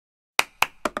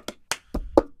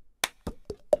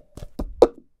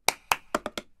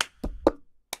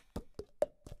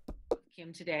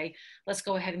Kim today. Let's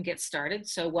go ahead and get started.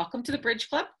 So welcome to the Bridge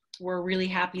Club. We're really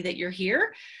happy that you're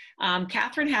here.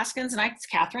 Catherine Haskins, and it's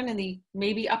Catherine in the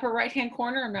maybe upper right-hand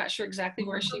corner. I'm not sure exactly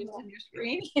where she is on your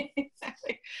screen.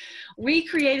 Exactly. We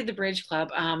created the Bridge Club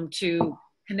to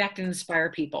connect and inspire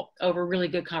people over really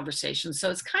good conversations. So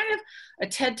it's kind of a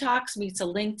TED Talks meets a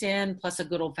LinkedIn plus a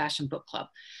good old-fashioned book club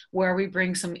where we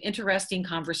bring some interesting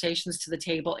conversations to the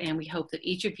table, and we hope that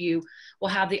each of you will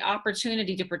have the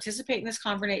opportunity to participate in this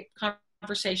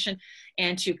conversation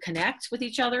and to connect with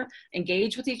each other,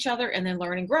 engage with each other, and then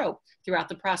learn and grow throughout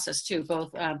the process too,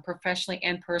 both professionally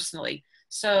and personally.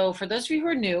 So for those of you who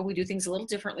are new, we do things a little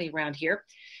differently around here.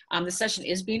 The session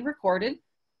is being recorded.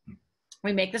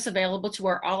 We make this available to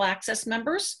our all access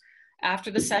members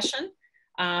after the session.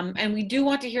 And we do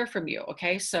want to hear from you,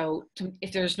 okay? So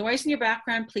if there's noise in your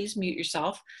background, please mute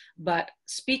yourself, but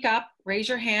speak up, raise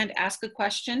your hand, ask a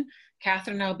question.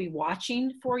 Catherine and I will be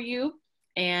watching for you,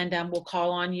 and we'll call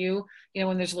on you,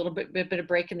 when there's a little bit of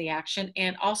break in the action.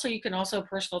 And also, you can also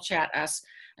personal chat us,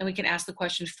 and we can ask the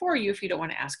question for you if you don't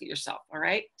want to ask it yourself, all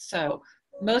right? So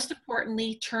most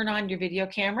importantly, turn on your video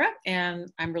camera,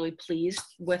 and I'm really pleased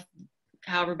with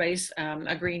how everybody's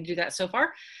agreeing to do that so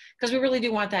far, because we really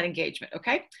do want that engagement,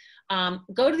 okay?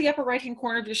 Go to the upper right-hand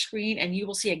corner of your screen and you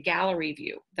will see a gallery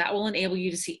view. That will enable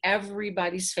you to see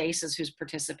everybody's faces who's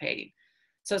participating.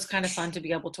 So it's kind of fun to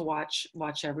be able to watch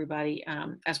everybody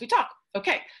as we talk.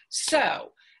 Okay,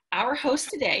 so our host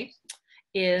today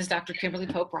is Dr. Kimberly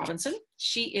Pope-Robinson.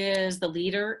 She is the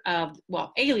leader of,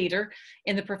 a leader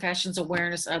in the profession's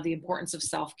awareness of the importance of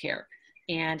self-care,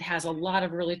 and has a lot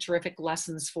of really terrific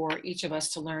lessons for each of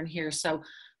us to learn here. So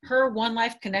her One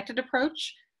Life Connected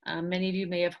approach, many of you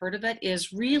may have heard of it,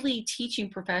 is really teaching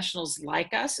professionals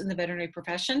like us in the veterinary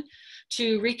profession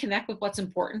to reconnect with what's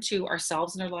important to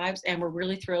ourselves and our lives. And we're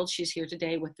really thrilled she's here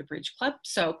today with the Bridge Club.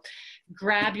 So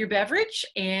grab your beverage,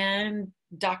 and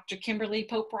Dr. Kimberly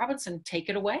Pope-Robinson, take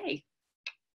it away.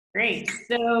 Great.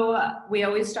 So we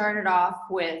always started off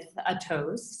with a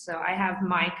toast. So I have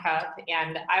my cup,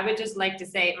 and I would just like to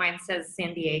say, mine says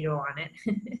San Diego on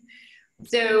it.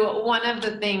 So one of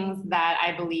the things that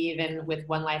I believe in with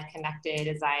One Life Connected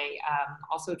is I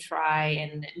also try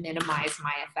and minimize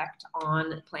my effect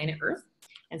on planet Earth.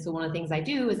 And so one of the things I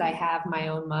do is I have my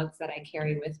own mugs that I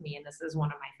carry with me, and this is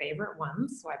one of my favorite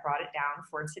ones. So I brought it down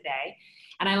for today.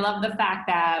 And I love the fact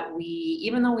that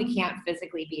even though we can't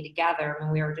physically be together,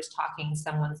 when we were just talking,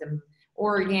 someone's in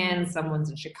Oregon, someone's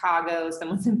in Chicago,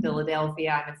 someone's in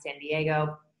Philadelphia, I'm in San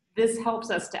Diego. This helps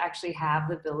us to actually have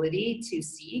the ability to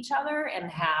see each other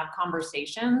and have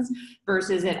conversations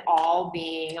versus it all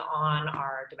being on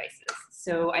our devices.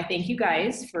 So I thank you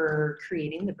guys for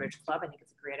creating the Bridge Club. I think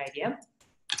it's a great idea.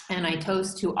 And I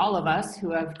toast to all of us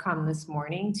who have come this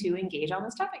morning to engage on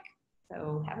this topic.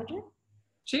 So have a drink.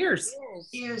 Cheers.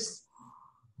 Cheers.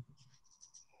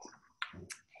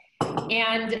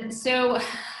 And so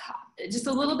just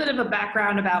a little bit of a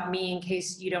background about me in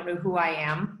case you don't know who I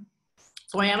am.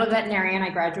 So I am a veterinarian. I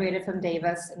graduated from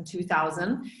Davis in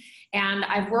 2000. And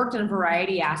I've worked in a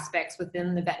variety of aspects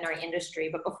within the veterinary industry.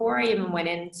 But before I even went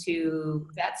into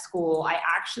vet school, I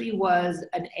actually was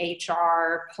an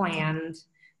HR planned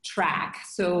track,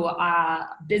 so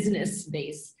business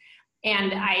base.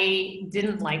 And I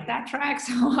didn't like that track,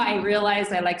 so I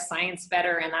realized I like science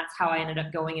better, and that's how I ended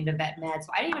up going into vet med.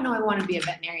 So I didn't even know I wanted to be a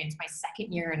veterinarian until my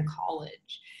second year in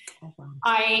college.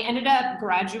 I ended up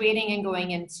graduating and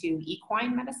going into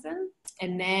equine medicine,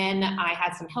 and then I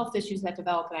had some health issues that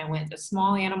developed, and I went into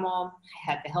small animal.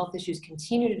 I had the health issues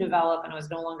continue to develop, and I was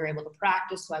no longer able to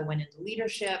practice, so I went into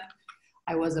leadership.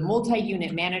 I was a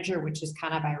multi-unit manager, which is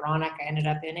kind of ironic. I ended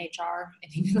up in HR,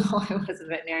 even though I was a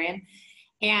veterinarian.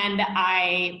 And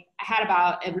I had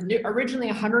about originally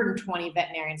 120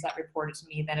 veterinarians that reported to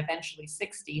me, then eventually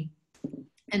 60.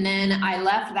 And then I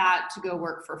left that to go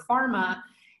work for pharma.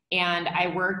 And I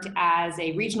worked as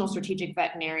a regional strategic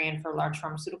veterinarian for a large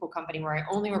pharmaceutical company where I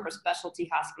only work with specialty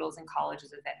hospitals and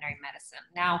colleges of veterinary medicine.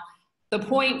 Now, the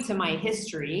point to my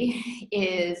history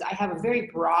is I have a very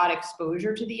broad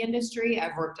exposure to the industry.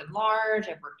 I've worked in large,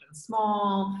 I've worked in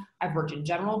small, I've worked in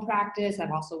general practice,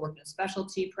 I've also worked in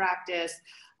specialty practice,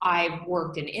 I've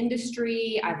worked in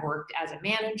industry, I've worked as a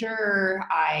manager,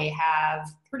 I have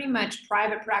pretty much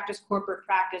private practice, corporate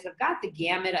practice, I've got the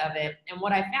gamut of it. And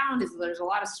what I found is there's a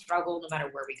lot of struggle no matter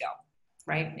where we go,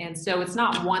 right? And so it's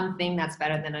not one thing that's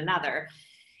better than another.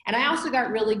 And I also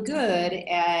got really good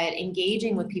at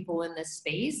engaging with people in this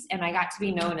space, and I got to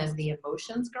be known as the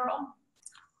emotions girl.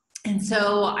 And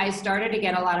so I started to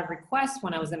get a lot of requests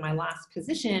when I was in my last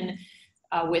position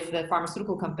with the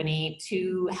pharmaceutical company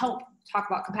to help talk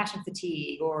about compassion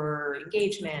fatigue or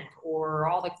engagement or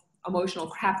all the emotional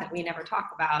crap that we never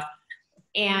talk about.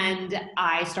 And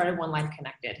I started One Life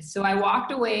Connected. So I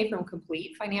walked away from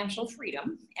complete financial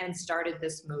freedom and started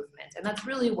this movement. And that's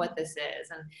really what this is.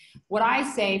 And what I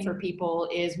say for people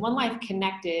is One Life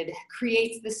Connected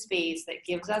creates the space that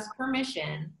gives us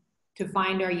permission to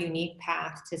find our unique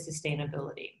path to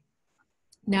sustainability.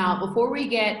 Now, before we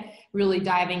get really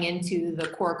diving into the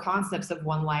core concepts of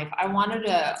One Life, I wanted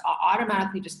to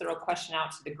automatically just throw a question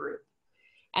out to the group.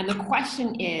 And the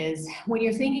question is, when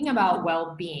you're thinking about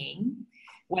well-being,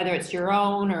 whether it's your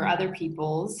own or other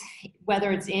people's,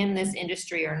 whether it's in this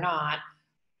industry or not,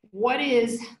 what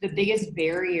is the biggest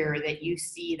barrier that you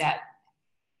see that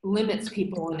limits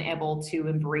people and able to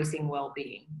embracing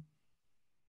well-being?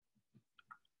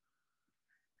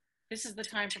 This is the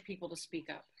time for people to speak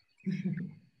up.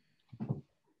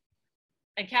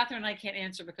 And Catherine and I can't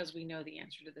answer because we know the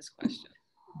answer to this question.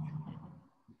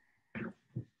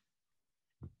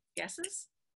 Guesses?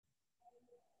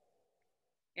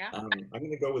 Yeah. I'm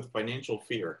going to go with financial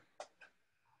fear.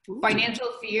 Ooh. Financial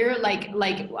fear,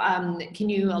 can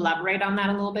you elaborate on that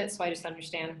a little bit so I just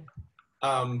understand?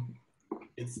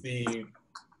 It's the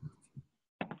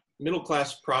middle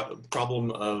class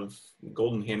problem of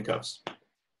golden handcuffs,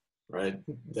 right?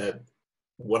 That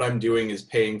what I'm doing is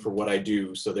paying for what I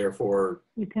do, so therefore...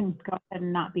 You can go ahead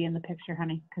and not be in the picture,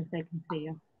 honey, because they can see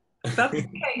you. That's okay.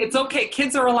 It's okay.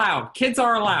 Kids are allowed. Kids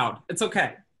are allowed. It's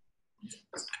okay.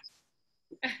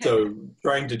 So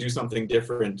trying to do something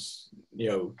different,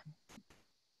 you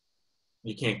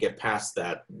can't get past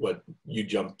that, what you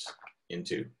jumped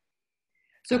into.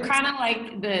 So kind of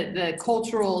like the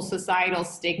cultural, societal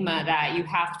stigma that you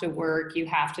have to work, you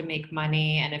have to make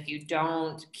money, and if you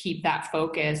don't keep that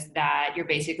focus, that you're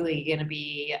basically going to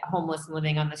be homeless and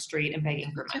living on the street and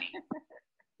begging for money.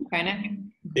 Kind of?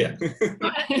 Yeah.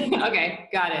 Okay,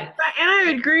 got it. And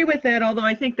I agree with that, although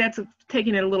I think that's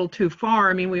taking it a little too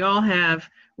far. I mean, we all have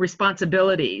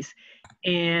responsibilities,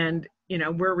 and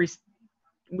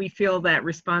we feel that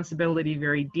responsibility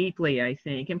very deeply, I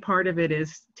think, and part of it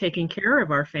is taking care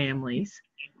of our families,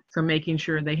 so making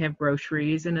sure they have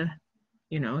groceries and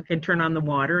can turn on the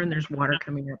water and there's water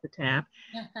coming out the tap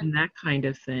and that kind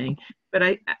of thing.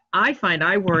 But I find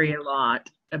I worry a lot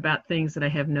about things that I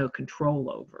have no control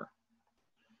over.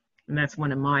 And that's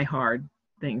one of my hard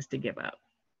things to give up.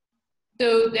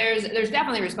 So there's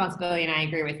definitely responsibility, and I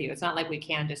agree with you. It's not like we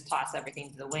can just toss everything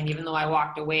to the wind. Even though I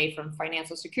walked away from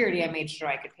financial security, I made sure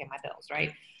I could pay my bills,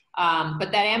 right?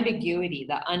 But that ambiguity,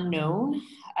 the unknown,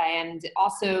 and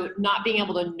also not being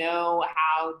able to know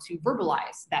how to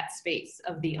verbalize that space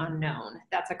of the unknown,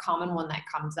 that's a common one that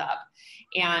comes up.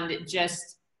 And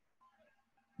just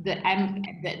the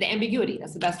ambiguity,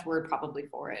 that's the best word probably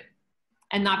for it.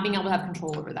 And not being able to have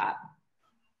control over that.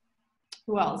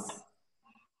 Who else?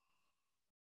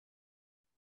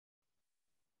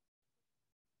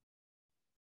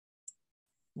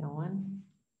 No one?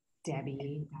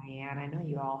 Debbie, Diane, I know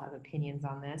you all have opinions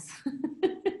on this.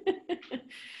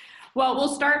 Well,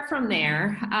 we'll start from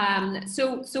there.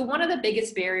 So one of the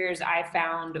biggest barriers I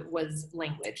found was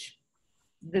language,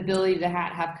 the ability to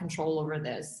have control over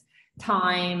this.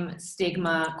 Time,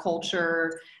 stigma,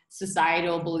 culture,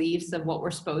 societal beliefs of what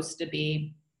we're supposed to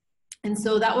be. And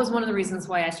so that was one of the reasons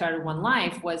why I started One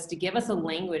Life, was to give us a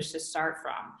language to start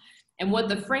from. And what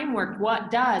the framework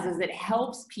does is it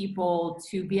helps people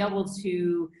to be able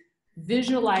to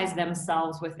visualize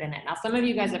themselves within it. Now, some of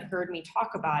you guys have heard me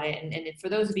talk about it, and for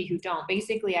those of you who don't,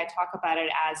 basically I talk about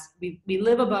it as we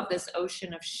live above this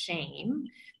ocean of shame,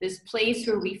 this place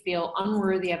where we feel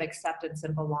unworthy of acceptance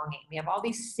and belonging. We have all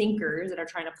these sinkers that are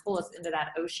trying to pull us into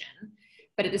that ocean,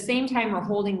 but at the same time, we're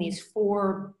holding these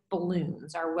 4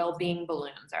 balloons, our well-being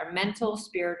balloons, our mental,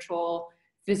 spiritual,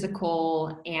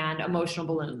 physical, and emotional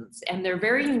balloons, and they're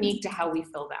very unique to how we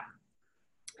fill them.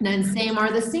 And then same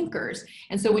are the sinkers.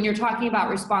 And so when you're talking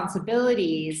about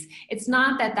responsibilities, it's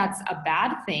not that that's a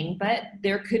bad thing, but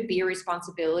there could be a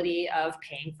responsibility of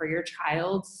paying for your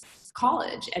child's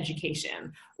college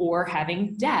education or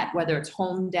having debt, whether it's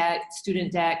home debt,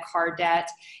 student debt, car debt.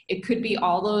 It could be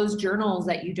all those journals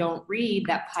that you don't read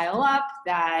that pile up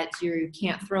that you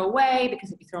can't throw away,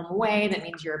 because if you throw them away, that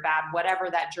means you're a bad whatever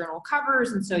that journal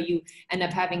covers. And so you end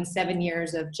up having 7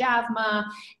 years of JAVMA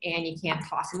and you can't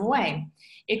toss them away.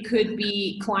 It could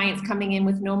be clients coming in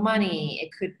with no money. It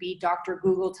could be Dr.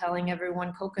 Google telling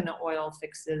everyone coconut oil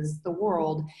fixes the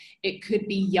world. It could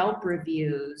be Yelp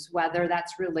reviews, whether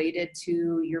that's related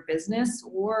to your business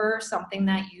or something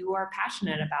that you are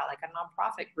passionate about, like a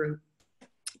nonprofit group.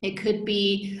 It could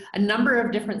be a number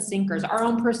of different sinkers, our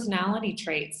own personality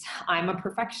traits. I'm a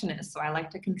perfectionist, so I like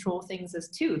to control things as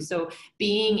too. So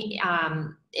being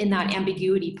in that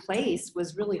ambiguity place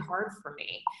was really hard for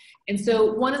me. And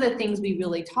so one of the things we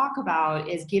really talk about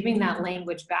is giving that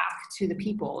language back to the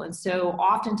people. And so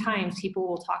oftentimes people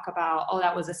will talk about, oh,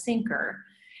 that was a sinker.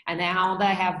 And now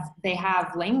they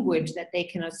have language that they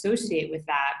can associate with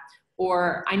that.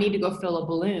 Or I need to go fill a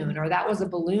balloon, or that was a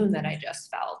balloon that I just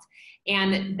felt.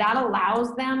 And that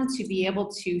allows them to be able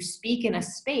to speak in a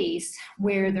space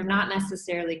where they're not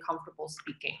necessarily comfortable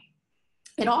speaking.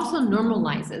 It also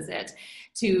normalizes it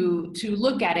to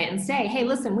look at it and say, hey,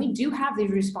 listen, we do have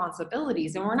these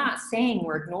responsibilities, and we're not saying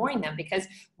we're ignoring them, because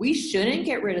we shouldn't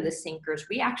get rid of the sinkers.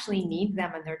 We actually need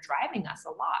them, and they're driving us a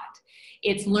lot.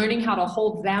 It's learning how to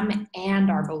hold them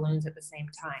and our balloons at the same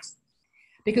time.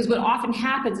 Because what often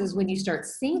happens is when you start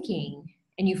sinking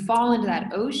and you fall into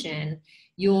that ocean,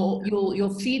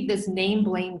 you'll feed this name,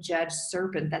 blame, judge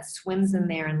serpent that swims in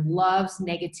there and loves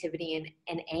negativity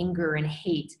and anger and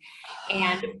hate.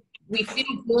 And we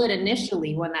feel good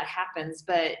initially when that happens,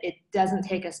 but it doesn't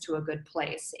take us to a good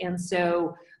place. And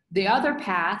so the other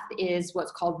path is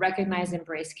what's called recognize,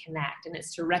 embrace, connect. And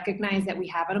it's to recognize that we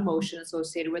have an emotion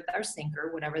associated with our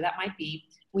sinker, whatever that might be.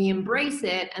 We embrace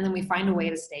it, and then we find a way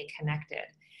to stay connected.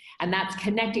 And that's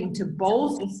connecting to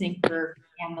both the sinker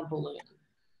and the balloon.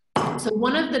 So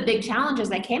one of the big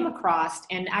challenges I came across,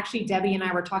 and actually Debbie and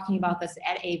I were talking about this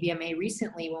at AVMA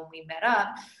recently when we met up,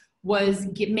 was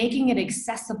making it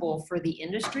accessible for the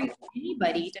industry, for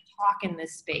anybody to talk in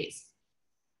this space.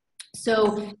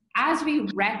 So as we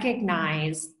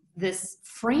recognize this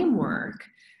framework,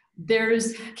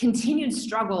 there's continued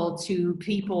struggle to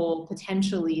people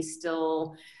potentially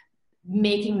still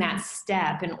making that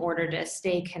step in order to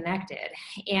stay connected.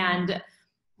 And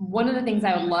one of the things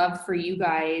I would love for you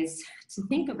guys to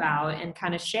think about and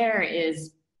kind of share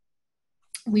is,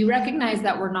 we recognize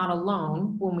that we're not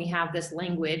alone when we have this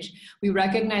language. We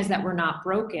recognize that we're not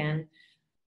broken,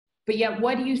 but yet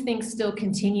what do you think still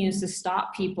continues to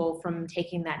stop people from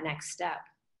taking that next step?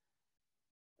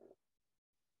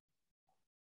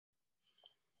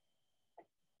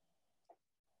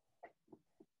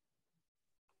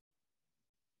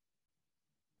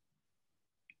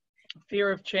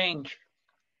 Fear of change.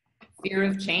 Fear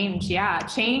of change, yeah.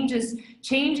 Change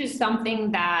is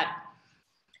something that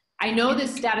I know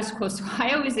this status quo. So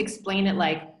I always explain it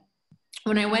like,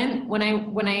 when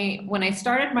I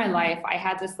started my life, I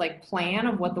had this like plan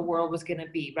of what the world was going to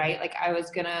be, right? Like I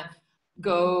was going to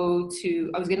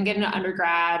get into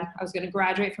undergrad. I was going to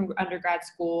graduate from undergrad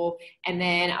school, and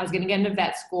then I was going to get into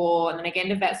vet school, and then I get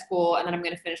into vet school, and then I'm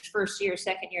going to finish first year,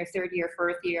 second year, third year,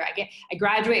 fourth year. I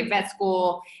graduate vet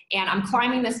school, and I'm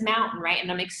climbing this mountain, right?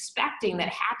 And I'm expecting that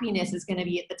happiness is going to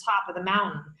be at the top of the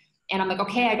mountain. And I'm like,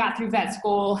 okay, I got through vet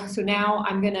school, so now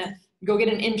I'm going to go get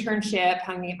an internship.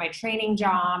 I'm going to get my training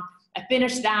job. I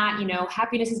finished that,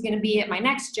 happiness is going to be at my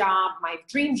next job, my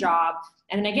dream job.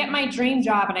 And then I get my dream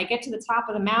job and I get to the top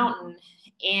of the mountain,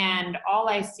 and all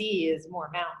I see is more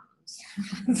mountains.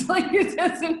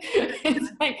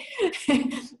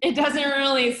 It doesn't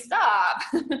really stop.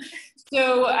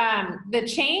 So the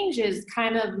change is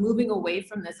kind of moving away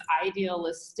from this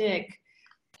idealistic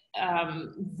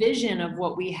vision of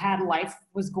what we had life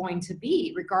was going to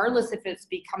be, regardless if it's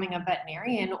becoming a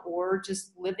veterinarian or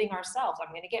just living ourselves. I'm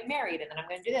going to get married, and then I'm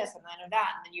going to do this, and then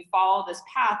that, and then you follow this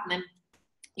path, and then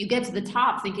you get to the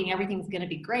top thinking everything's going to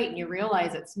be great, and you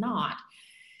realize it's not.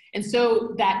 And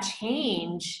so that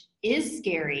change is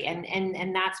scary, and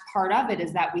that's part of it,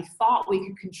 is that we thought we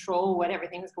could control what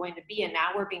everything was going to be, and now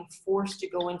we're being forced to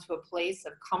go into a place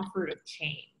of comfort of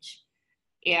change.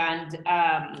 And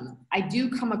I do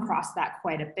come across that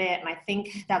quite a bit. And I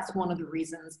think that's one of the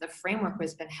reasons the framework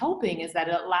has been helping, is that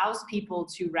it allows people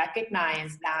to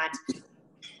recognize that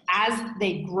as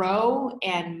they grow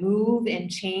and move and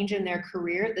change in their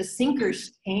career, the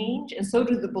sinkers change, and so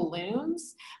do the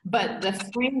balloons, but the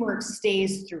framework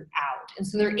stays throughout. And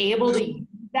so they're able to use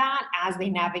that as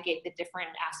they navigate the different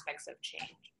aspects of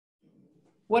change.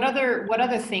 What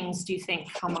other things do you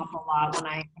think come up a lot when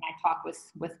I talk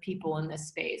with people in this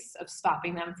space of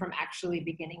stopping them from actually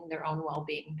beginning their own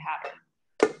well-being pattern?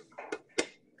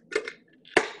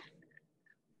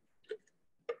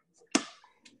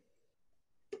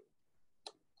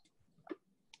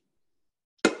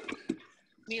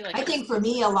 I think for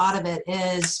me, a lot of it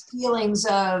is feelings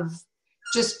of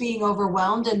just being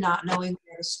overwhelmed and not knowing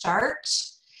where to start.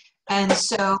 And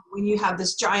so when you have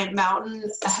this giant mountain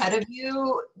ahead of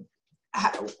you,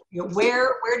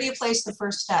 where do you place the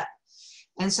first step?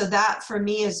 And so that for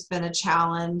me has been a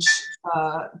challenge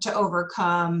to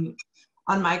overcome.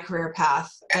 on my career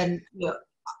path. And you know,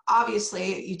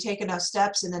 obviously you take enough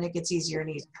steps and then it gets easier and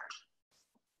easier.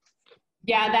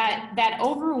 Yeah, that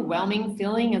overwhelming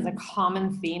feeling is a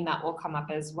common theme that will come up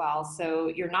as well. So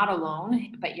you're not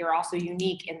alone, but you're also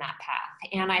unique in that path.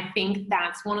 And I think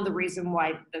that's one of the reasons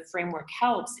why the framework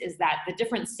helps, is that the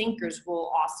different sinkers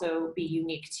will also be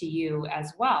unique to you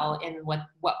as well in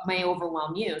what may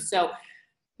overwhelm you. So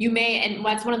you may, and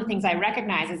that's one of the things I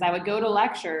recognize, is I would go to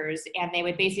lectures and they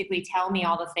would basically tell me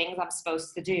all the things I'm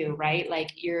supposed to do, right?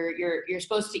 Like you're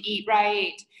supposed to eat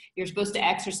right, you're supposed to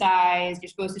exercise, you're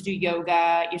supposed to do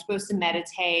yoga, you're supposed to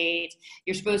meditate,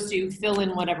 you're supposed to fill in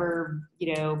whatever,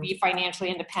 you know, be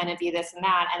financially independent, be this and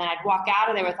that. And then I'd walk out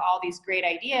of there with all these great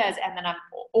ideas, and then I'm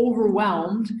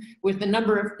overwhelmed with the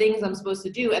number of things I'm supposed to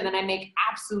do. And then I make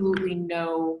absolutely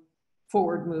no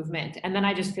forward movement. And then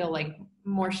I just feel like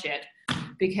more shit,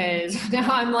 because now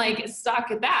I'm like stuck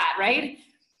at that, right?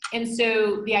 And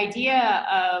so the idea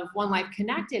of One Life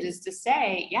Connected is to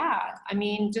say, yeah, I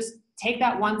mean, just take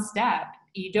that one step.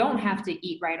 You don't have to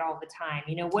eat right all the time.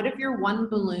 You know, what if your one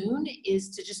balloon is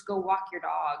to just go walk your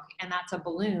dog, and that's a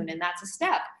balloon and that's a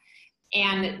step?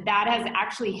 And that has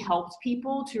actually helped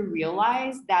people to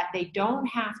realize that they don't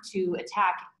have to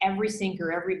attack every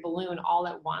sinker, every balloon all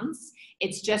at once.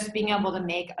 It's just being able to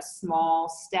make a small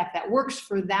step that works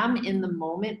for them in the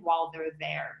moment while they're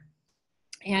there.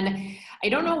 And I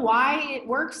don't know why it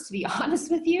works, to be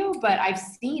honest with you, but I've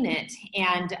seen it.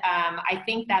 And I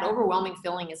think that overwhelming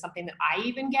feeling is something that I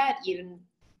even get, even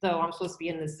though I'm supposed to be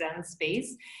in the Zen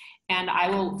space. And I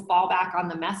will fall back on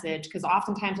the message, because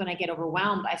oftentimes when I get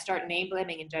overwhelmed, I start name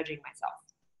blaming and judging myself.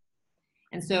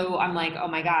 And so I'm like, oh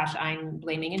my gosh, I'm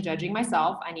blaming and judging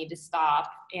myself. I need to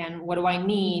stop. And what do I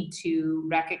need to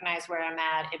recognize where I'm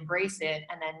at, embrace it,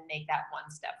 and then make that one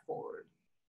step forward?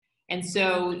 And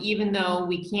so even though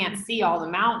we can't see all the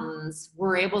mountains,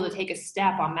 we're able to take a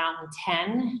step on mountain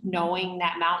 10, knowing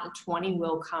that mountain 20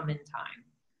 will come in time.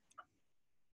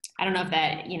 I don't know if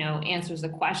that, you know, answers the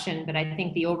question, but I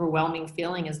think the overwhelming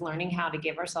feeling is learning how to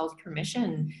give ourselves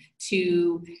permission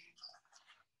to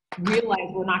realize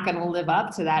we're not going to live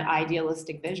up to that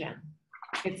idealistic vision.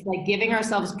 It's like giving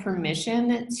ourselves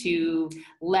permission to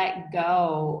let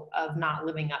go of not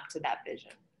living up to that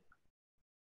vision.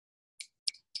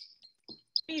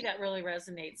 To me, that really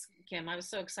resonates, Kim. I was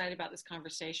so excited about this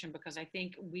conversation because I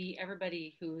think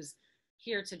everybody who's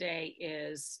here today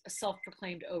is a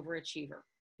self-proclaimed overachiever,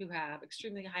 who have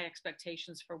extremely high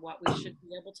expectations for what we should be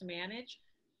able to manage.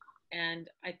 And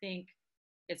I think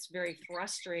it's very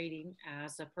frustrating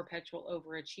as a perpetual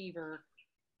overachiever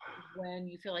when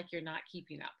you feel like you're not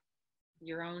keeping up.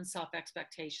 Your own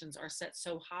self-expectations are set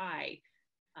so high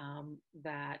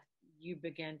that you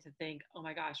begin to think, oh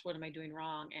my gosh, what am I doing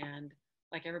wrong? And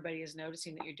like everybody is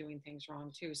noticing that you're doing things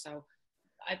wrong too. So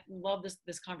I love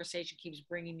this conversation keeps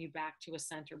bringing you back to a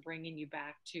center, bringing you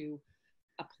back to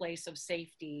a place of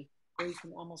safety where you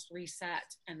can almost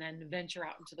reset and then venture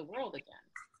out into the world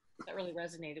again. That really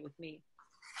resonated with me.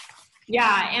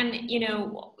 Yeah. And, you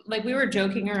know, like we were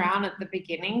joking around at the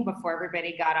beginning before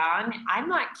everybody got on. I'm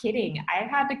not kidding. I've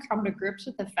had to come to grips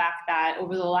with the fact that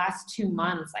over the last 2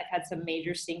 months, I've had some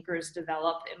major sinkers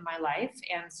develop in my life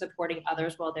and supporting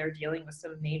others while they're dealing with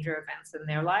some major events in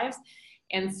their lives.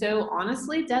 And so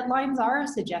honestly, deadlines are a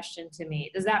suggestion to me.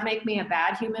 Does that make me a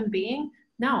bad human being?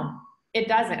 No. It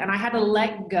doesn't. And I had to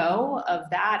let go of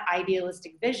that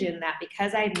idealistic vision that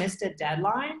because I missed a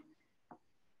deadline,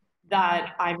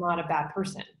 that I'm not a bad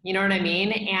person. You know what I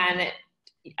mean?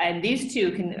 And these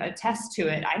two can attest to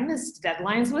it. I missed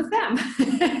deadlines with them.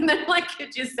 And they're like,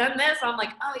 could you send this? I'm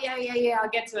like, oh yeah, I'll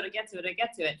get to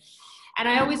it. And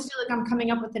I always feel like I'm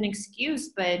coming up with an excuse,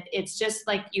 but it's just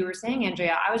like you were saying,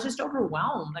 Andrea, I was just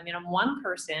overwhelmed. I mean, I'm one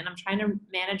person, I'm trying to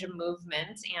manage a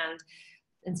movement, and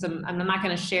I'm not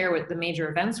going to share what the major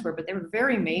events were, but they were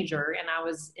very major. And I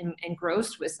was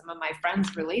engrossed with some of my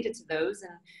friends related to those.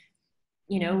 And,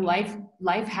 you know,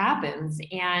 life happens.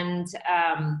 And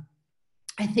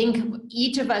I think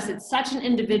each of us, it's such an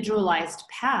individualized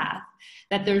path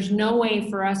that there's no way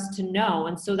for us to know.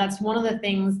 And so that's one of the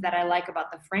things that I like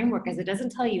about the framework is it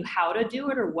doesn't tell you how to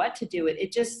do it or what to do it.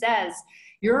 It just says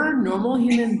you're a normal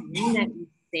human being that you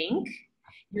think.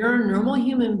 You're a normal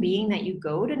human being that you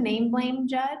go to name, blame,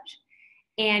 judge,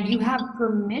 and you have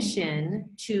permission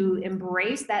to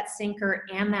embrace that sinker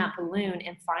and that balloon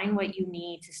and find what you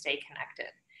need to stay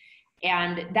connected.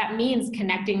 And that means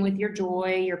connecting with your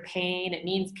joy, your pain. It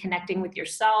means connecting with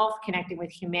yourself, connecting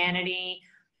with humanity,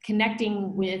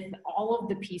 connecting with all of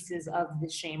the pieces of the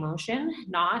shame ocean,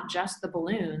 not just the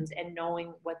balloons, and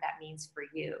knowing what that means for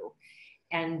you.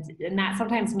 And that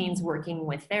sometimes means working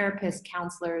with therapists,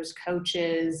 counselors,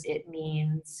 coaches. It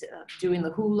means doing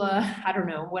the hula, I don't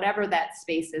know, whatever that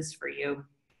space is for you.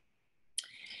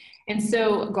 And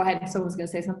so, go ahead, someone's gonna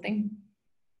say something?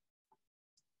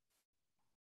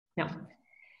 No.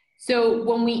 So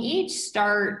when we each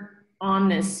start on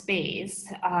this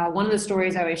space, one of the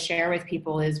stories I always share with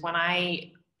people is when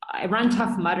I run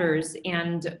Tough Mudders,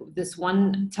 and this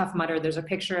one Tough Mudder, there's a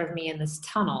picture of me in this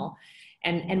tunnel.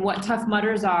 And what Tough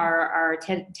Mudders are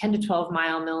 10 to 12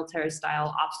 mile military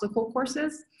style obstacle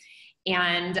courses.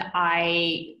 And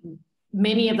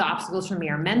many of the obstacles for me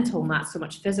are mental, not so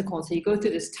much physical. And so you go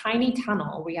through this tiny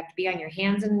tunnel where you have to be on your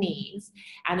hands and knees.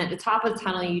 And at the top of the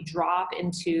tunnel, you drop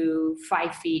into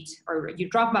 5 feet, or you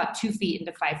drop about 2 feet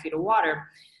into 5 feet of water.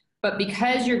 But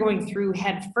because you're going through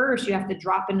head first, you have to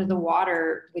drop into the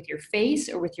water with your face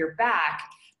or with your back.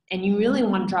 And you really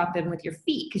want to drop in with your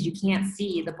feet because you can't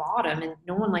see the bottom. And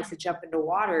no one likes to jump into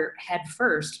water head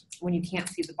first when you can't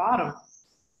see the bottom.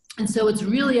 And so it's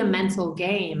really a mental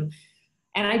game.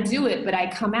 And I do it, but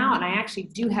I come out and I actually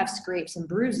do have scrapes and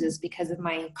bruises because of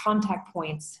my contact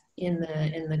points in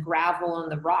the gravel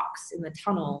and the rocks in the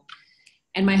tunnel.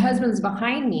 And my husband's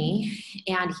behind me,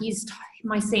 and he's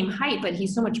my same height, but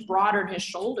he's so much broader in his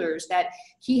shoulders that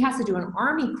he has to do an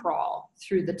army crawl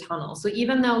through the tunnel. So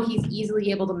even though he's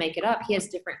easily able to make it up, he has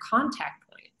different contact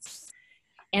points.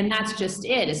 And that's just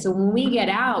it. So when we get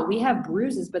out, we have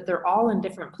bruises, but they're all in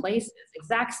different places.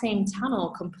 Exact same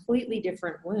tunnel, completely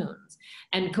different wounds,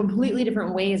 and completely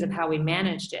different ways of how we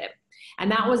managed it.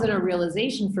 And that wasn't a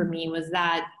realization for me, was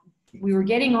that we were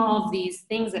getting all of these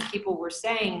things that people were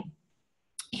saying,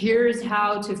 here's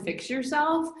how to fix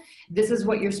yourself. This is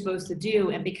what you're supposed to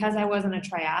do. And because I wasn't a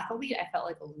triathlete, I felt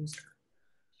like a loser.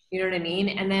 You know what I mean?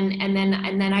 And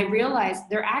then I realized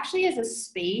there actually is a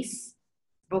space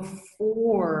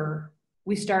before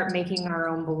we start making our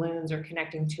own balloons or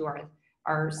connecting to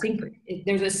our sinker.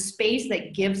 There's a space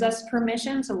that gives us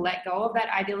permission to let go of that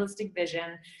idealistic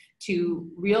vision,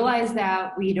 to realize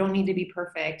that we don't need to be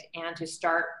perfect, and to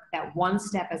start that one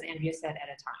step, as Andrea said, at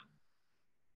a time.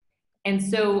 And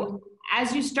so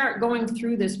as you start going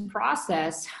through this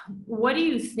process, what do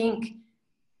you think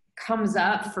comes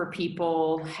up for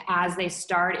people as they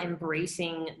start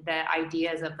embracing the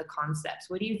ideas of the concepts?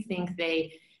 What do you think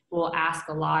they will ask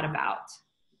a lot about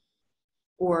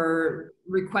or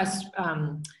request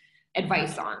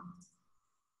advice on?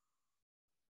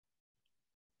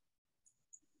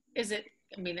 Is it,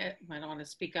 I mean, I don't want to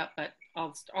speak up, but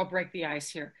I'll break the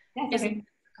ice here. That's Is it a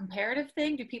comparative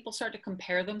thing? Do people start to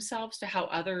compare themselves to how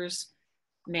others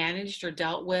managed or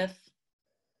dealt with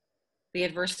the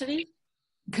adversity?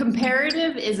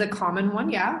 Comparative is a common one,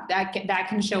 yeah. That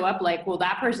can show up like, well,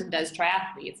 that person does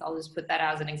triathletes. I'll just put that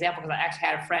out as an example because I actually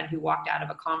had a friend who walked out of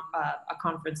a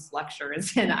conference lecture and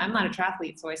said, I'm not a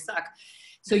triathlete, so I suck.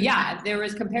 So yeah, there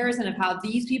was comparison of how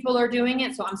these people are doing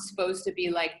it, so I'm supposed to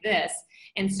be like this.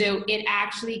 And so it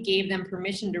actually gave them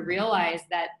permission to realize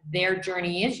that their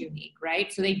journey is unique,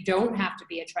 right? So they don't have to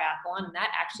be a triathlon, and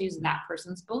that actually is that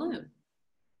person's balloon.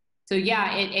 So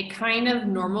yeah, it kind of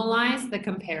normalized the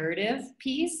comparative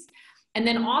piece. And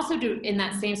then also in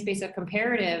that same space of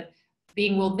comparative,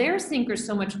 being, well, their sinker is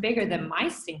so much bigger than my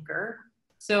sinker,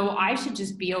 so I should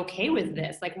just be okay with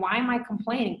this. Like, why am I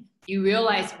complaining? You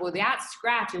realize, well, that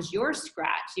scratch is your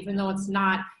scratch, even though it's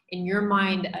not in your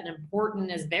mind as important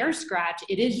as their scratch,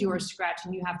 it is your scratch,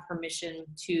 and you have permission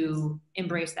to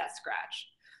embrace that scratch.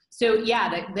 So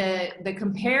yeah, the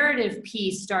comparative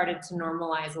piece started to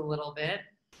normalize a little bit.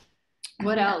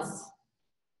 What else?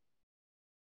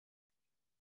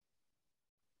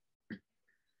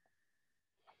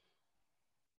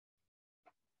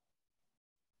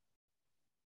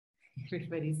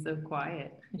 Everybody's so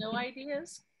quiet. No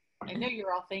ideas? I know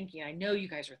you're all thinking. I know you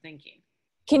guys are thinking.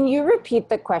 Can you repeat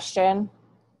the question?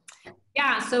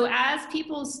 Yeah, so as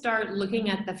people start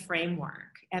looking at the framework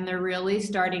and they're really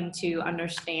starting to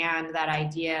understand that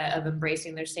idea of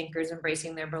embracing their sinkers,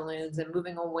 embracing their balloons, and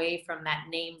moving away from that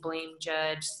name, blame,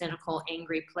 judge, cynical,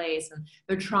 angry place, and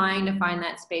they're trying to find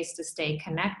that space to stay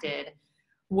connected,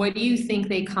 what do you think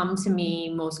they come to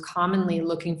me most commonly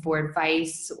looking for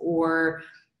advice or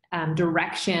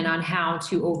direction on how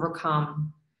to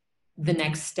overcome the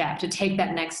next step, to take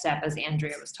that next step, as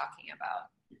Andrea was talking about?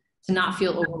 To not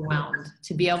feel overwhelmed,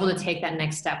 to be able to take that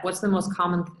next step. What's the most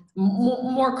common,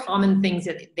 more common things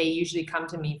that they usually come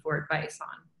to me for advice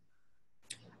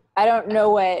on? I don't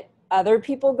know what other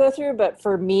people go through, but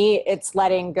for me, it's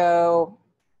letting go.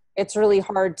 It's really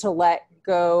hard to let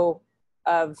go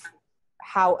of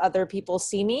how other people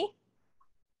see me.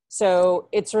 So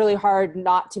it's really hard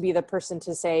not to be the person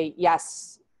to say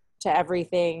yes to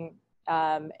everything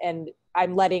And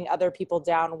I'm letting other people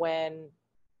down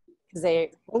because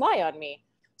they rely on me.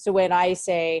 So when I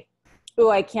say, oh,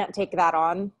 I can't take that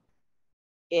on,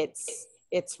 it's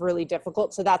really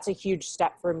difficult. So that's a huge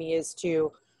step for me, is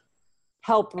to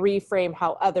help reframe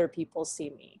how other people see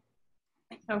me.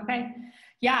 Okay.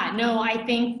 Yeah, no, I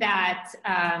think that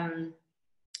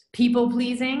people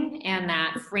pleasing and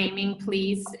that framing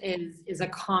please is a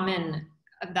common,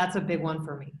 that's a big one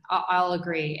for me. I'll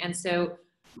agree. And so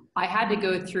I had to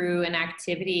go through an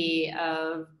activity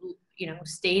of,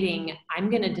 stating I'm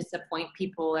going to disappoint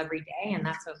people every day, and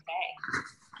that's okay,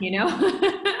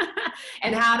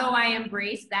 and how do I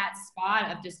embrace that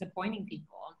spot of disappointing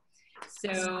people?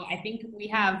 So I think we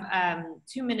have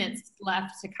 2 minutes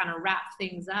left to kind of wrap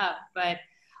things up, but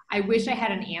I wish I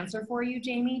had an answer for you,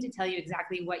 Jamie, to tell you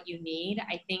exactly what you need.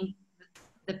 I think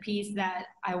the piece that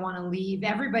I want to leave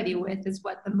everybody with is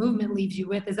what the movement leaves you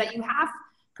with, is that you have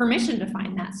permission to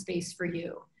find that space for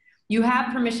you. You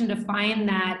have permission to find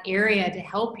that area to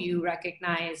help you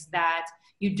recognize that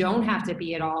you don't have to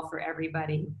be it all for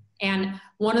everybody. And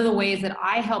one of the ways that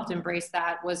I helped embrace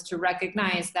that was to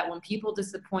recognize that when people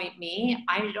disappoint me,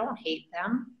 I don't hate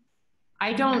them.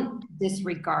 I don't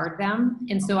disregard them.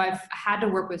 And so I've had to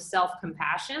work with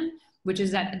self-compassion, which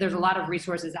is that there's a lot of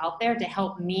resources out there to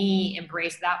help me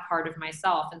embrace that part of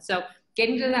myself. And so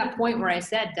getting to that point where I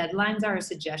said deadlines are a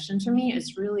suggestion to me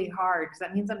is really hard, because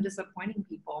that means I'm disappointing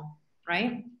people,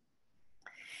 right?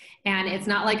 And it's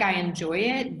not like I enjoy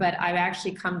it, but I've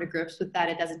actually come to grips with that.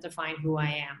 It doesn't define who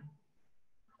I am.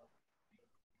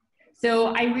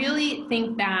 So I really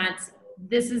think that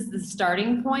this is the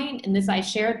starting point, and I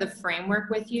shared the framework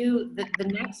with you. The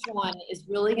next one is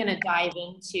really going to dive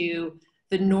into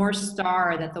the North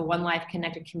Star that the One Life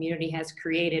Connected community has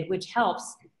created, which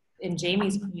helps, in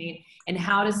Jamie's point, and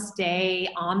how to stay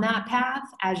on that path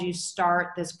as you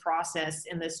start this process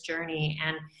in this journey.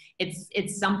 And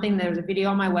it's something, there's a video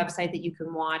on my website that you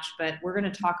can watch, but we're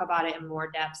going to talk about it in more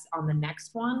depth on the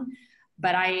next one.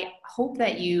 But I hope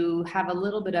that you have a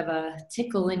little bit of a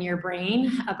tickle in your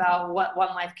brain about what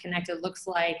One Life Connected looks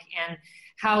like, and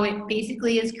how it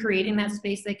basically is creating that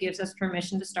space that gives us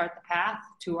permission to start the path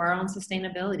to our own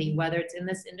sustainability, whether it's in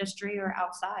this industry or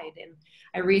outside. And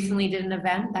I recently did an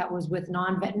event that was with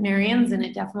non-veterinarians, and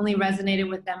it definitely resonated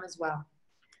with them as well.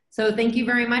 So thank you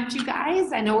very much, you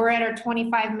guys. I know we're at our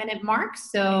 25-minute mark,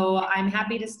 so I'm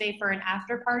happy to stay for an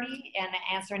after party and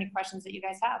answer any questions that you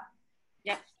guys have.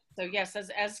 Yep. So yes,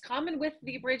 as common with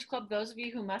the Bridge Club, those of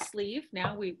you who must leave,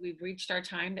 now we've reached our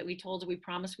time that we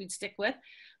promised we'd stick with,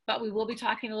 but we will be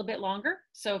talking a little bit longer.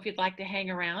 So if you'd like to hang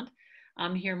around,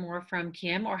 hear more from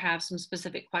Kim, or have some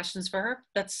specific questions for her,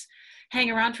 let's hang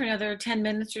around for another 10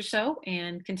 minutes or so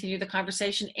and continue the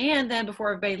conversation. And then before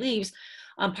everybody leaves,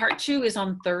 part 2 is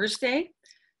on Thursday.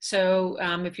 So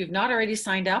if you've not already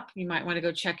signed up, you might want to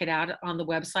go check it out on the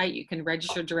website. You can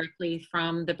register directly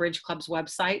from the Bridge Club's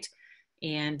website,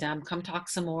 and come talk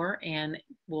some more, and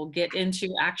we'll get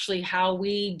into actually how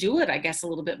we do it, I guess, a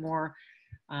little bit more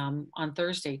on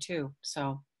Thursday too.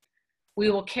 So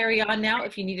we will carry on now.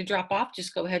 If you need to drop off,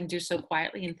 just go ahead and do so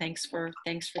quietly, and thanks for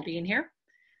being here.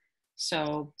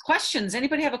 So questions,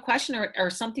 anybody have a question or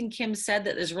something Kim said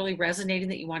that is really resonating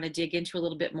that you want to dig into a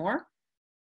little bit more?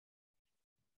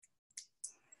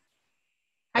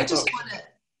 I just want to,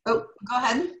 oh, go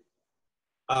ahead.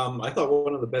 I thought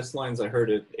one of the best lines I heard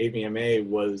at AVMA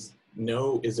was,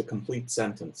 "No is a complete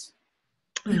sentence."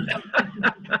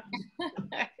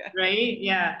 Right?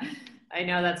 Yeah. I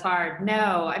know that's hard.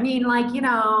 No. I mean, like,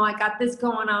 I got this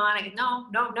going on.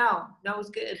 No is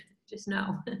good. Just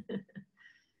no.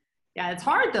 Yeah, it's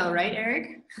hard though, right,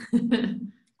 Eric?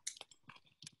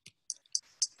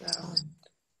 So.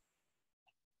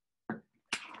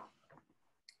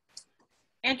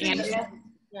 Andrea?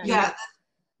 Yeah.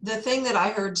 The thing that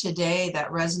I heard today that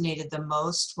resonated the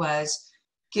most was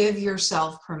give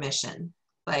yourself permission.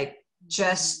 Like,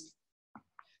 just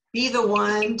be the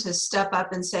one to step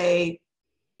up and say,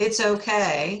 it's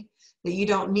okay, that you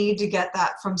don't need to get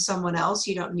that from someone else.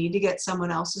 You don't need to get someone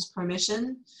else's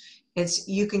permission.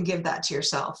 You can give that to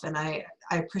yourself. And I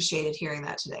appreciated hearing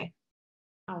that today.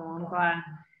 Oh, I'm glad.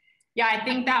 Yeah, I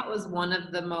think that was one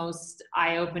of the most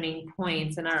eye-opening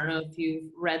points. And I don't know if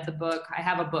you've read the book. I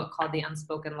have a book called The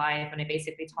Unspoken Life, and I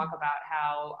basically talk about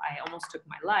how I almost took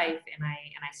my life, and I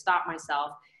stopped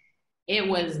myself. It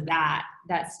was that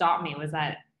stopped me, was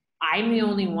that I'm the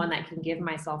only one that can give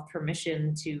myself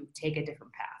permission to take a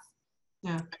different path.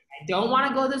 Yeah. I don't want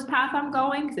to go this path I'm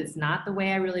going, because it's not the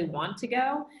way I really want to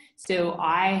go. So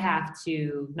I have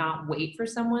to not wait for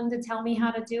someone to tell me how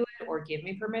to do it. or give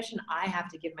me permission. I have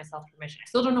to give myself permission. I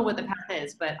still don't know what the path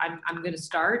is, but I'm going to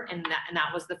start. And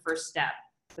that was the first step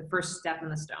in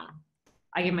the stone.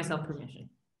 I give myself permission.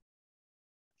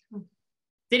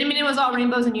 Didn't mean it was all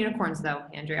rainbows and unicorns though,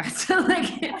 Andrea. So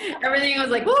like everything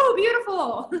was like, woo,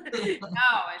 beautiful. No,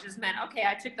 it just meant, okay,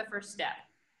 I took the first step.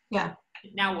 Yeah.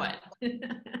 Now what?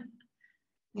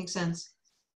 Makes sense.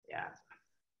 Yeah.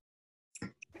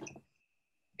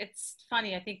 It's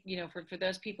funny. I think, you know, for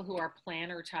those people who are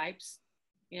planner types,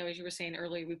 you know, as you were saying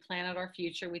earlier, we plan out our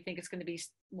future. We think it's going to be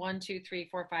 1, 2, 3,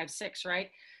 4, 5, 6, right?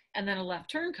 And then a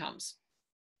left turn comes.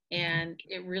 And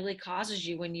it really causes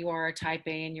you, when you are a type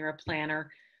A and you're a planner,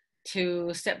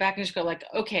 to step back and just go like,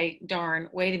 okay, darn,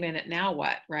 wait a minute, now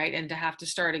what, right? And to have to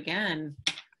start again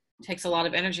takes a lot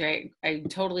of energy. I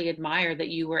totally admire that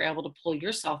you were able to pull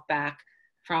yourself back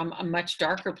from a much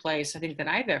darker place, I think, than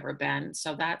I've ever been.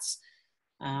 So that's,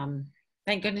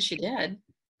 thank goodness you did.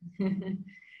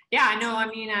 Yeah, I know. I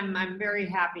mean, I'm very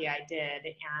happy I did.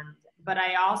 But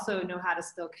I also know how to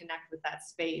still connect with that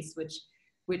space, which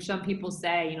some people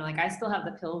say, you know, like I still have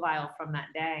the pill vial from that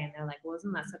day, and they're like, well,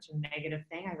 isn't that such a negative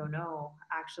thing? I go, no,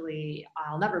 actually,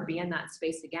 I'll never be in that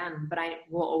space again, but I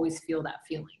will always feel that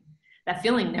feeling. That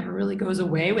feeling never really goes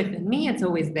away within me. It's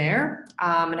always there.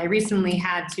 And I recently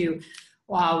had to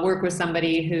work with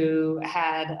somebody who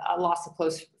had lost a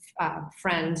close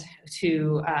friend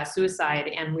to suicide,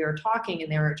 and we were talking,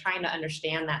 and they were trying to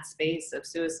understand that space of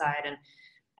suicide. And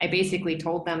I basically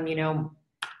told them, you know,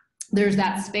 there's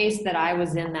that space that I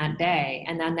was in that day.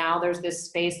 And then now there's this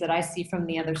space that I see from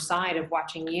the other side of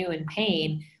watching you in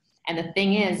pain. And the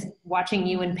thing is, watching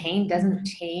you in pain doesn't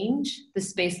change the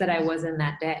space that I was in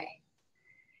that day.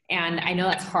 And I know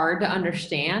that's hard to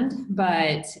understand,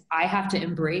 but I have to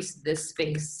embrace this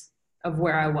space of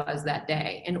where I was that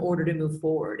day in order to move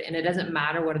forward. And it doesn't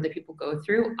matter what other people go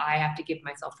through. I have to give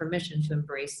myself permission to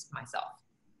embrace myself.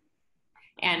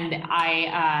 And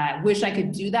I wish I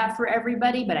could do that for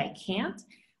everybody, but I can't.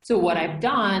 So what I've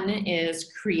done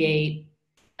is create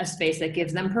a space that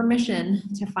gives them permission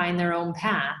to find their own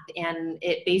path. And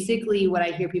it basically, what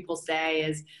I hear people say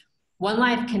is, One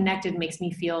Life Connected makes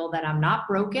me feel that I'm not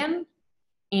broken,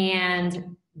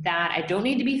 and that I don't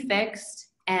need to be fixed,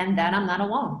 and that I'm not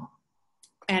alone.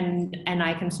 And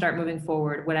I can start moving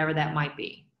forward, whatever that might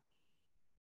be.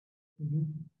 Mm-hmm.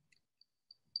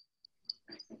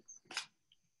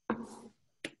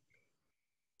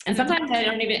 And sometimes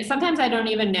I don't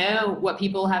even know what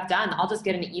people have done. I'll just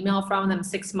get an email from them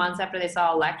 6 months after they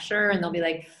saw a lecture, and they'll be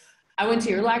like, I went to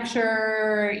your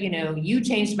lecture, you know, you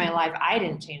changed my life. I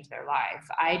didn't change their life.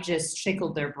 I just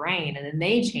tickled their brain, and then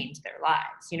they changed their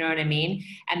lives. You know what I mean?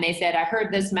 And they said, I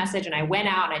heard this message and I went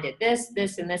out and I did this,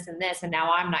 this, and this, and this, and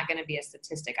now I'm not going to be a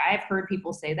statistic. I have heard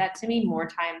people say that to me more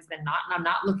times than not, and I'm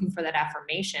not looking for that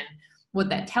affirmation. What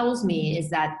that tells me is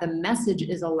that the message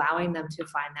is allowing them to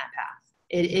find that path.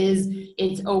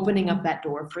 It's opening up that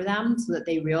door for them so that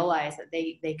they realize that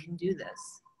they can do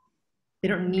this. They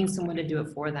don't need someone to do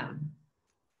it for them.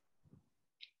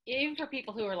 Even for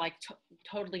people who are like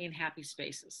totally in happy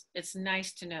spaces, it's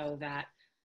nice to know that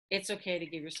it's okay to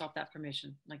give yourself that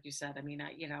permission. Like you said, I mean,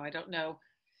 I don't know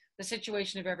the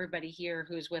situation of everybody here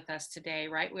who's with us today,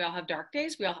 right? We all have dark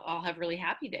days. We all have really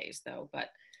happy days though. But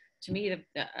to me,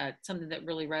 something that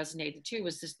really resonated too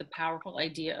was just the powerful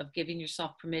idea of giving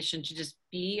yourself permission to just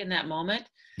be in that moment.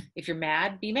 If you're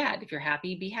mad, be mad. If you're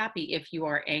happy, be happy. If you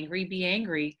are angry, be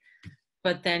angry.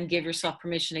 But then give yourself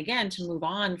permission again to move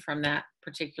on from that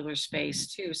particular space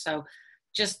too. So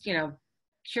just, you know,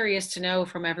 curious to know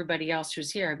from everybody else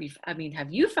who's here. I mean,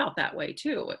 have you felt that way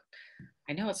too?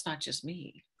 I know it's not just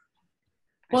me.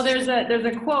 Well, there's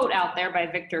a quote out there by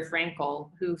Viktor Frankl,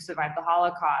 who survived the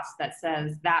Holocaust, that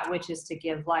says, that which is to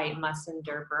give light must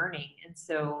endure burning. And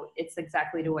so it's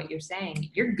exactly to what you're saying.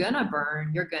 You're gonna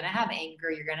burn, you're gonna have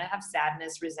anger, you're gonna have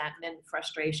sadness, resentment,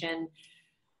 frustration,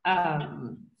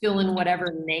 feeling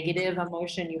whatever negative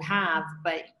emotion you have,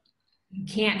 but you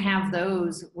can't have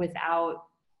those without,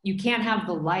 you can't have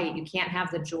the light, you can't have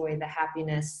the joy, the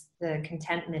happiness, the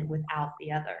contentment without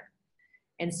the other.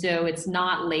 And so it's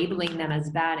not labeling them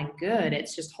as bad and good.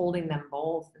 It's just holding them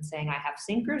both and saying, I have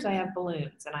sinkers, I have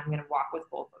balloons, and I'm going to walk with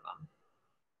both of them.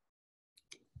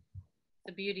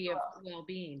 The beauty of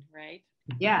well-being, right?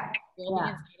 Yeah. Well-being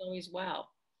is not always well.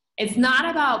 It's not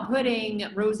about putting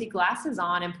rosy glasses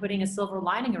on and putting a silver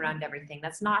lining around everything.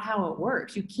 That's not how it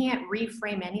works. You can't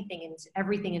reframe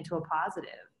everything into a positive.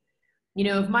 You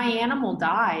know, if my animal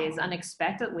dies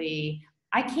unexpectedly,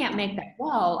 I can't make that,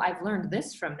 well, I've learned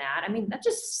this from that. I mean, that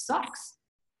just sucks,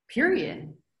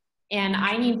 period. And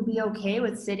I need to be okay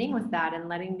with sitting with that and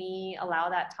letting me allow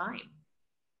that time.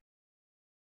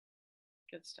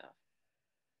 Good stuff.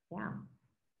 Yeah.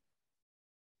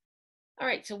 All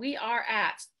right, so we are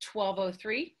at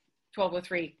 12:03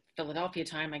 Philadelphia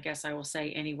time, I guess I will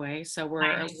say anyway. So we're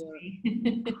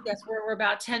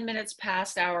about 10 minutes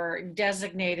past our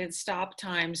designated stop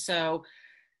time. So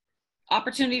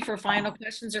opportunity for final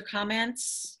questions or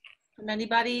comments from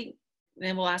anybody.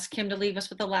 Then we'll ask Kim to leave us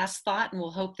with the last thought, and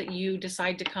we'll hope that you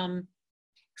decide to come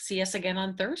see us again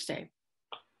on Thursday.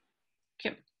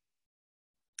 Kim,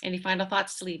 any final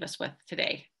thoughts to leave us with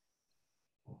today?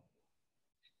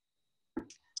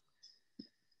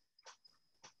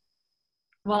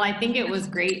 Well, I think it was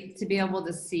great to be able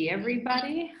to see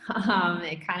everybody.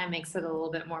 It kind of makes it a little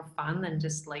bit more fun than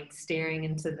just like staring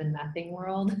into the nothing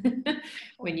world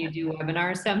when you do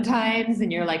webinars sometimes,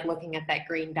 and you're like looking at that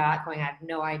green dot going, I have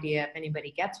no idea if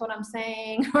anybody gets what I'm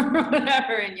saying or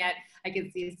whatever, and yet I can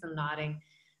see some nodding.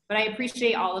 But I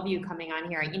appreciate all of you coming on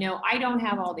here. You know, I don't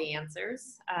have all the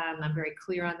answers. I'm very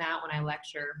clear on that when I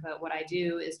lecture, but what I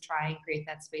do is try and create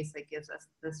that space that gives us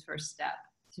this first step,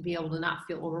 to be able to not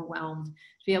feel overwhelmed,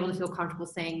 to be able to feel comfortable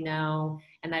saying no,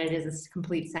 and that it is a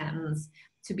complete sentence,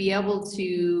 to be able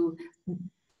to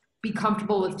be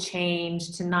comfortable with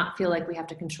change, to not feel like we have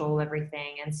to control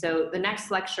everything. And so the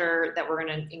next lecture that we're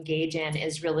going to engage in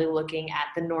is really looking at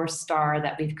the North Star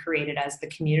that we've created as the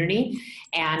community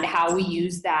and how we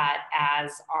use that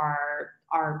as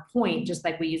our point, just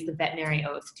like we use the veterinary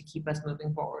oath to keep us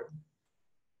moving forward.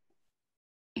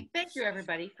 Thank you,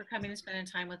 everybody, for coming and spending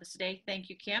time with us today. Thank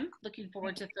you, Kim. Looking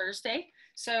forward to Thursday.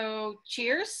 So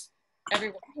cheers,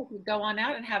 everyone. Hope you go on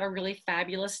out and have a really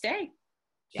fabulous day.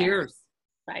 Cheers.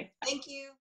 Bye. Thank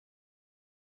you.